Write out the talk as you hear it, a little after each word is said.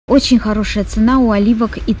Очень хорошая цена у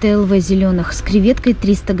оливок и ТЛВ зеленых. С креветкой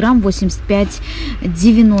 300 грамм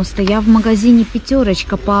 85,90. Я в магазине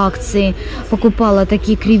 «Пятерочка» по акции покупала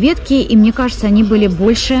такие креветки, и мне кажется, они были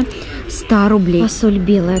больше 100 рублей. Фасоль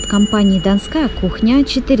белая от компании «Донская кухня»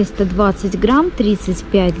 420 грамм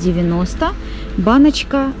 35,90.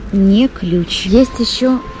 Баночка не ключ. Есть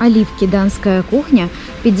еще оливки «Донская кухня»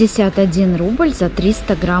 51 рубль за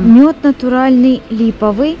 300 грамм. Мед натуральный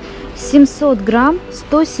липовый 700 грамм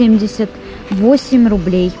 178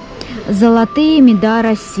 рублей. Золотые меда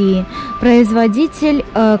России. Производитель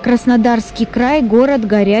Краснодарский край, город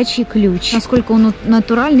Горячий Ключ. Насколько он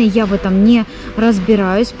натуральный, я в этом не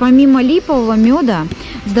разбираюсь. Помимо липового меда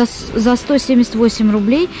за 178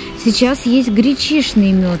 рублей сейчас есть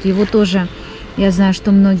гречишный мед. Его тоже, я знаю,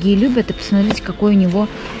 что многие любят. И посмотрите, какой у него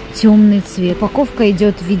темный цвет. Упаковка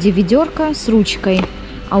идет в виде ведерка с ручкой.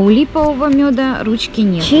 А у липового меда ручки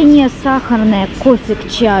нет. Печенье сахарное, кофе к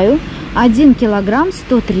чаю 1 килограмм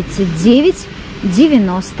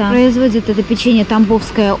 139,90. Производит это печенье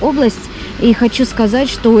Тамбовская область. И хочу сказать,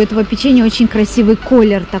 что у этого печенья очень красивый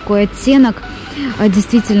колер, такой оттенок,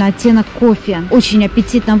 действительно оттенок кофе. Очень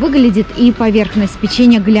аппетитно выглядит, и поверхность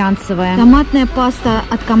печенья глянцевая. Томатная паста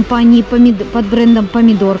от компании под брендом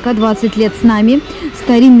Помидорка, 20 лет с нами.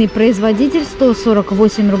 Старинный производитель,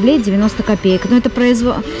 148 рублей 90 копеек. Но это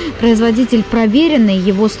производитель проверенный,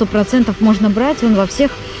 его 100% можно брать, он во всех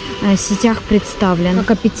сетях представлен.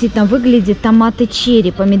 Как аппетитно выглядит томаты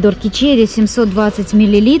черри, помидорки черри 720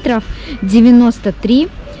 миллилитров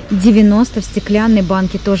 93,90 в стеклянной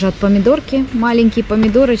банке, тоже от Помидорки. Маленькие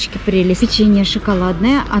помидорочки, прелесть. Печенье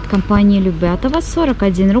шоколадное от компании Любятово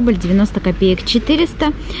 41 рубль 90 копеек,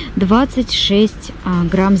 426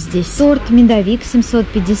 грамм здесь. Сорт медовик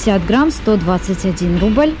 750 грамм 121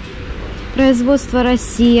 рубль. Производство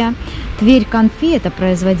Россия. Тверь конфи, это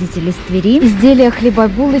производитель из Твери. Изделие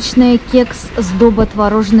хлебобулочное, кекс сдоба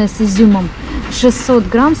творожная с изюмом 600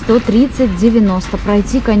 грамм 130,90.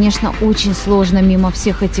 Пройти, конечно, очень сложно мимо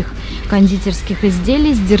всех этих кондитерских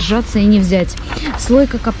изделий, сдержаться и не взять.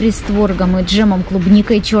 Слойка каприз с творогом и джемом,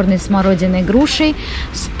 клубникой, черной смородиной, грушей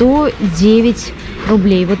 109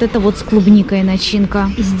 рублей. Вот это вот с клубникой начинка.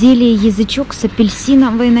 Изделие язычок с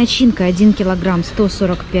апельсиновой начинкой 1 килограмм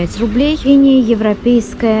 145 рублей. Печенье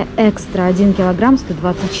европейское экстра 1 килограмм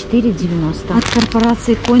 124,90. От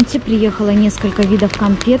корпорации Конти приехало несколько видов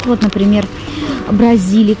конфет. Вот, например,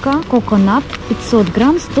 бразилика, коконат 500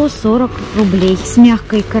 грамм 140 рублей. С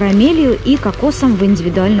мягкой карамелью и кокосом в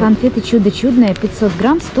индивидуальном. Конфеты чудо-чудное 500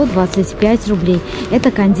 грамм 125 рублей.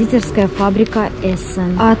 Это кондитерская фабрика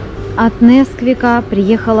Эссен. От Несквика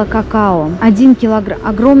приехала какао. 1 килограмм.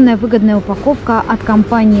 Огромная выгодная упаковка от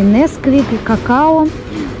компании Несквик. Какао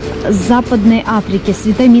с Западной Африки с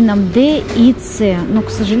витамином D и C. Но, к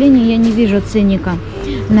сожалению, я не вижу ценника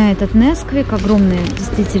на этот Несквик. Огромная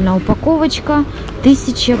действительно упаковочка.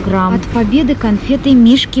 1000 грамм. От Победы конфеты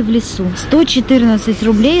Мишки в лесу. 114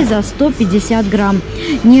 рублей за 150 грамм.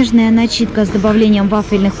 Нежная начинка с добавлением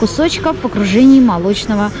вафельных кусочков в окружении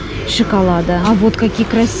молочного шоколада. А вот какие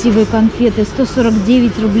красивые конфеты.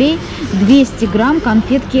 149 рублей 200 грамм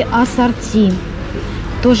конфетки ассорти.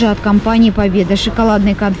 Тоже от компании Победа.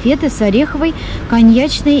 Шоколадные конфеты с ореховой,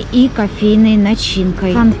 коньячной и кофейной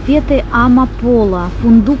начинкой. Конфеты Амапола.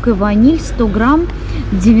 Фундук и ваниль 100 грамм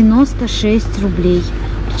 96 рублей.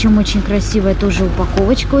 Причем очень красивая тоже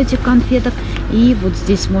упаковочка у этих конфеток. И вот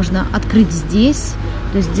здесь можно открыть здесь.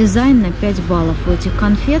 То есть дизайн на 5 баллов у этих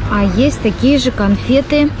конфет. А есть такие же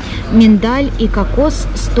конфеты миндаль и кокос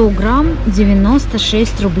 100 грамм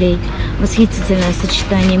 96 рублей. Восхитительное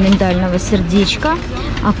сочетание миндального сердечка,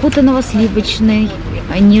 окутанного сливочной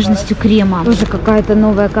нежностью крема. Тоже какая-то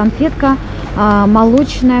новая конфетка.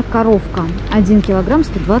 Молочная коровка. 1 килограмм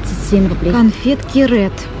 127 рублей. Конфетки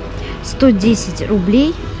Ред. 110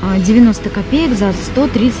 рублей 90 копеек за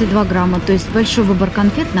 132 грамма. То есть большой выбор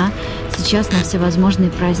конфет сейчас на всевозможные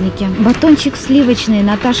праздники. Батончик сливочный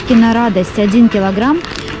Наташкина радость 1 килограмм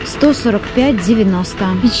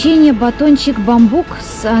 145,90. Печенье батончик бамбук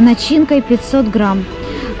с начинкой 500 грамм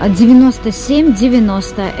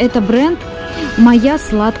 97,90. Это бренд «Моя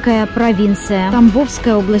сладкая провинция».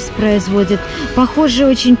 Тамбовская область производит. Похожие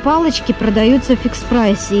очень палочки продаются в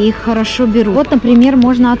фикс-прайсе. Их хорошо берут. Вот, например,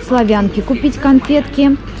 можно от Славянки купить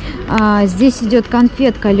конфетки. Здесь идет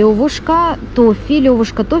конфетка левушка,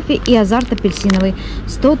 тофи и азарт апельсиновый.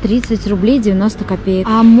 130 рублей 90 копеек.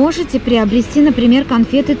 А можете приобрести, например,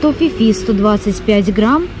 конфеты тофи 125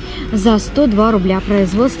 грамм за 102 рубля.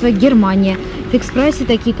 Производство Германия. В фикс-прайсе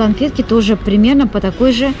такие конфетки тоже примерно по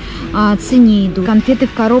такой же цене идут. Конфеты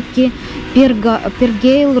в коробке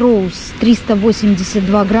Пергейл Роуз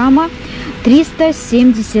 382 грамма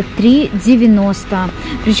 373,90.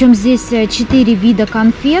 Причем здесь 4 вида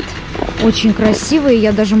конфет. Очень красивые.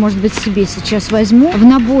 Я даже, может быть, себе сейчас возьму. В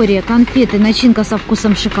наборе конфеты начинка со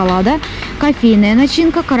вкусом шоколада, кофейная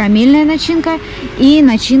начинка, карамельная начинка и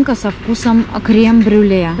начинка со вкусом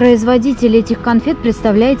крем-брюле. Производитель этих конфет,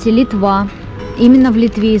 представляете, Литва. Именно в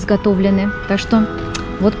Литве изготовлены. Так что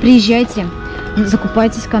вот приезжайте,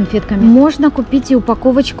 закупайтесь конфетками. Можно купить и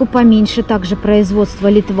упаковочку поменьше. Также производство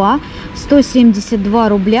Литва. 172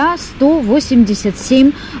 рубля,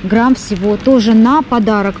 187 грамм всего. Тоже на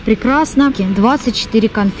подарок. Прекрасно. 24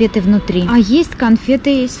 конфеты внутри. А есть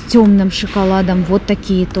конфеты с темным шоколадом. Вот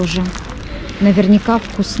такие тоже. Наверняка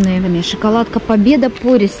вкусные. Шоколадка Победа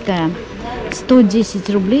пористая. 110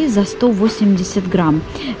 рублей за 180 грамм.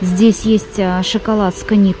 Здесь есть шоколад с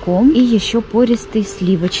коньяком и еще пористый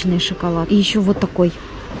сливочный шоколад. И еще вот такой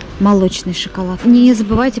молочный шоколад. Не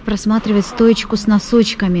забывайте просматривать стоечку с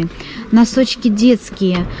носочками. Носочки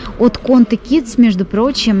детские от Конте Kids, между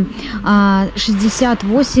прочим,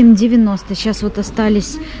 68,90. Сейчас вот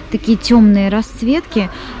остались такие темные расцветки,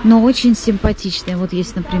 но очень симпатичные. Вот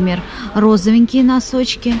есть, например, розовенькие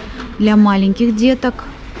носочки для маленьких деток.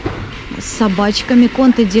 С собачками.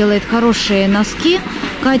 Конте делает хорошие носки,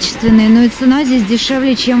 качественные, но и цена здесь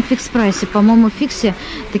дешевле, чем в фикс-прайсе. По-моему, в фиксе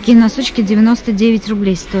такие носочки 99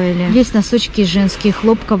 рублей стоили. Есть носочки женские,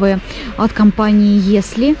 хлопковые от компании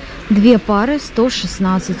Если. 2 пары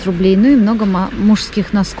 116 рублей. Ну и много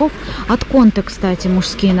мужских носков. От Конте, кстати,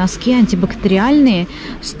 мужские носки антибактериальные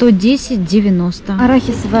 110,90.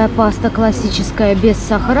 Арахисовая паста классическая без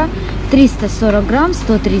сахара 340 грамм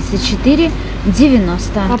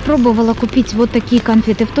 134,90. Попробовала купить вот такие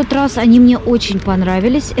конфеты в тот раз. Они мне очень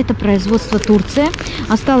понравились. Это производство Турция.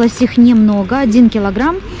 Осталось их немного. 1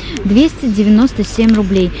 килограмм 297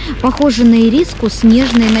 рублей. Похоже на ириску с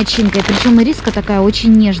нежной начинкой. Причем ириска такая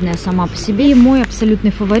очень нежная сама по себе. И мой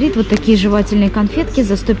абсолютный фаворит. Вот такие жевательные конфетки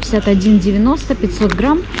за 151,90. 500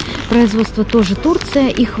 грамм. Производство тоже Турция.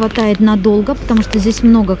 Их хватает надолго, потому что здесь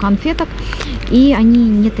много конфеток. И они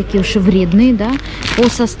не такие уж и вредные, да, по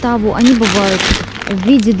составу. Они бывают в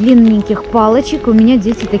виде длинненьких палочек. У меня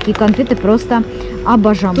дети такие конфеты просто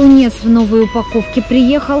обожают. Тунец в новой упаковке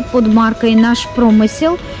приехал под маркой «Наш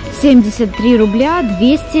промысел». 73 рубля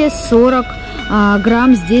 240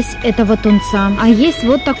 грамм здесь этого тунца. А есть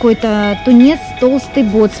вот такой-то тунец толстый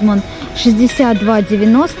боцман.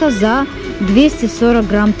 62,90 за 240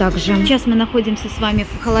 грамм также. Сейчас мы находимся с вами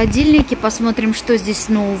в холодильнике. Посмотрим, что здесь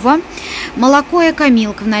нового. Молоко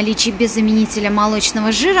Экомилк в наличии без заменителя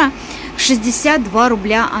молочного жира. 62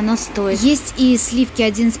 рубля оно стоит. Есть и сливки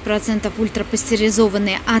 11%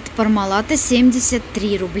 ультрапастеризованные от Пармалата.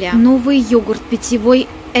 73 рубля. Новый йогурт питьевой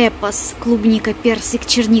Эпос. Клубника, персик,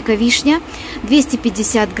 черника, вишня.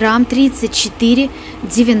 250 грамм.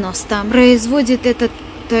 34,90. Производит этот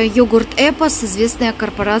йогурт Эпос известная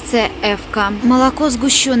корпорация ФК. Молоко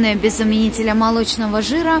сгущенное без заменителя молочного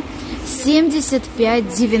жира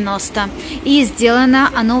 75,90. И сделано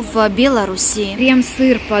оно в Белоруссии.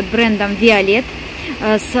 Крем-сыр под брендом Виолет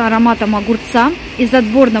с ароматом огурца. Из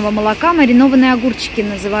отборного молока маринованные огурчики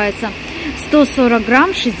называется. 140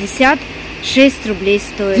 грамм 66 рублей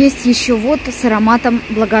стоит. Есть еще вот с ароматом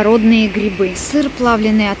благородные грибы. Сыр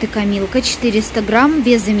плавленый от Экомилка 400 грамм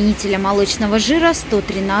без заменителя молочного жира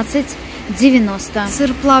 113,90.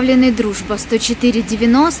 Сыр плавленый Дружба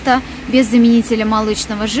 104,90 без заменителя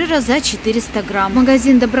молочного жира за 400 грамм.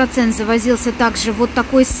 Магазин Доброцен завозился также вот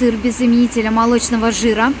такой сыр без заменителя молочного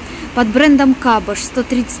жира под брендом Кабаш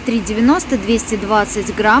 133,90,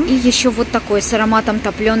 220 грамм. И еще вот такой с ароматом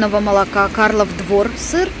топленого молока Карлов Двор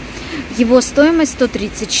сыр. Его стоимость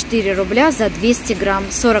 134 рубля за 200 грамм,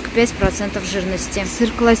 45% жирности. Сыр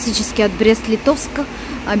классический от Брест-Литовска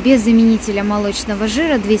без заменителя молочного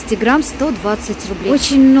жира 200 грамм, 120 рублей.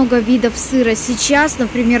 Очень много видов сыра сейчас.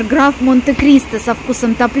 Например, граф Монте-Кристо со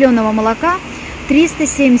вкусом топленого молока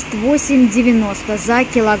 378,90 за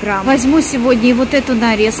килограмм. Возьму сегодня и вот эту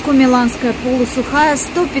нарезку. Миланская полусухая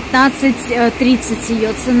 115,30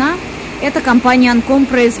 ее цена. Эта компания Анком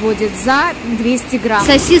производит за 200 грамм.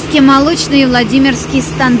 Сосиски молочные Владимирский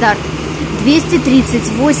стандарт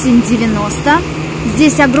 238,90.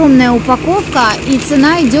 Здесь огромная упаковка и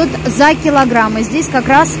цена идет за килограмм. И здесь как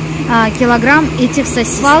раз килограмм этих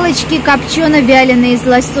сосисок. Палочки копчено-вяленые из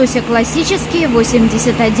лосося классические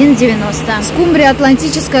 81,90. Скумбрия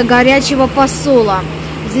атлантическая горячего посола.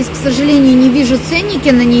 Здесь, к сожалению, не вижу ценники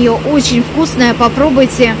на нее. Очень вкусная,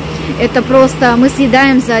 попробуйте. Это просто мы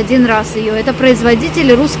съедаем за один раз ее. Это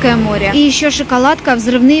производитель Русское море. И еще шоколадка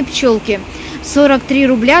взрывные пчелки. 43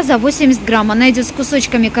 рубля за 80 грамм. Она идет с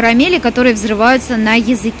кусочками карамели, которые взрываются на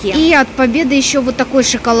языке. И от Победы еще вот такой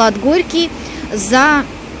шоколад горький за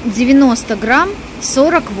 90 грамм.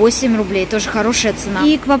 48 рублей, тоже хорошая цена.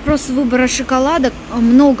 И к вопросу выбора шоколада,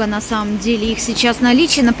 много на самом деле их сейчас в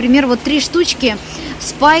наличии. Например, вот 3 штучки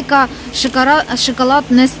спайка шоколад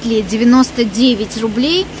Nestle 99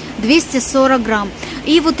 рублей 240 грамм.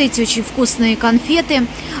 И вот эти очень вкусные конфеты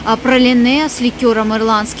пралине с ликером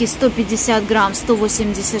ирландский 150 грамм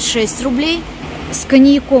 186 рублей. С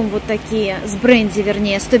коньяком вот такие, с бренди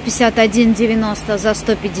вернее, 151,90 за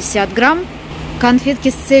 150 грамм.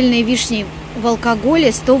 Конфетки с цельной вишней в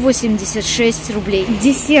алкоголе 186 рублей.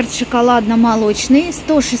 Десерт шоколадно-молочный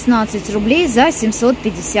 116 рублей за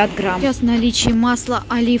 750 грамм. Сейчас в наличии масло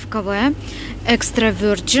оливковое Extra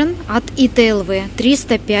Virgin от ИТЛВ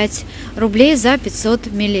 305 рублей за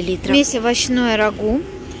 500 миллилитров. Смесь овощное рагу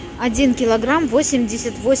 1 килограмм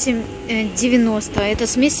 88,90. Эта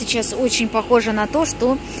смесь сейчас очень похожа на то,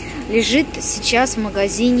 что лежит сейчас в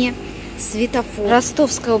магазине Светофор.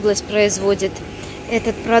 Ростовская область производит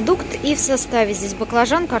этот продукт, и в составе здесь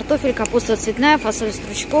баклажан, картофель, капуста цветная, фасоль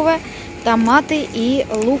стручковая, томаты и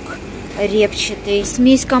лук репчатый.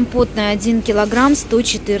 Смесь компотная 1 килограмм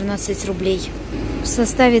 114 рублей. В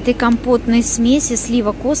составе этой компотной смеси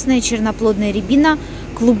слива костная, черноплодная рябина,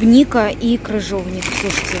 клубника и крыжовник.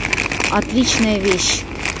 Слушайте, отличная вещь.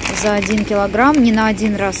 За 1 килограмм, не на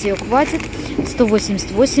один раз ее хватит.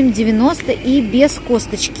 188,90 и без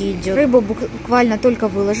косточки идет. Рыбу буквально только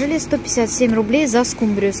выложили, 157 рублей за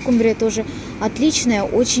скумбрию. Скумбрия тоже отличная,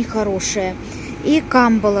 очень хорошая. И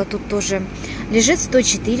камбала тут тоже лежит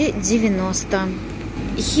 104,90.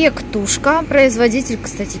 Хек-тушка, производитель,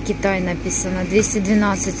 кстати, Китай написано,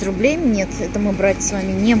 212 рублей. Нет, это мы брать с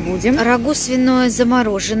вами не будем. Рагу свиное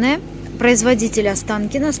замороженное, производитель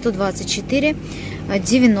Останкино,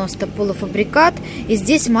 124,90 полуфабрикат. И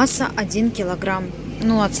здесь масса 1 килограмм.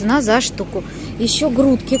 Ну, а цена за штуку. Еще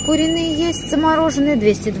грудки куриные есть замороженные,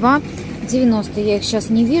 202,90. Я их сейчас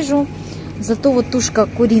не вижу. Зато вот тушка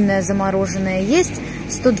куриная замороженная есть,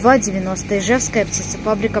 102,90. Ижевская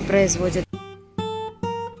птицефабрика производит.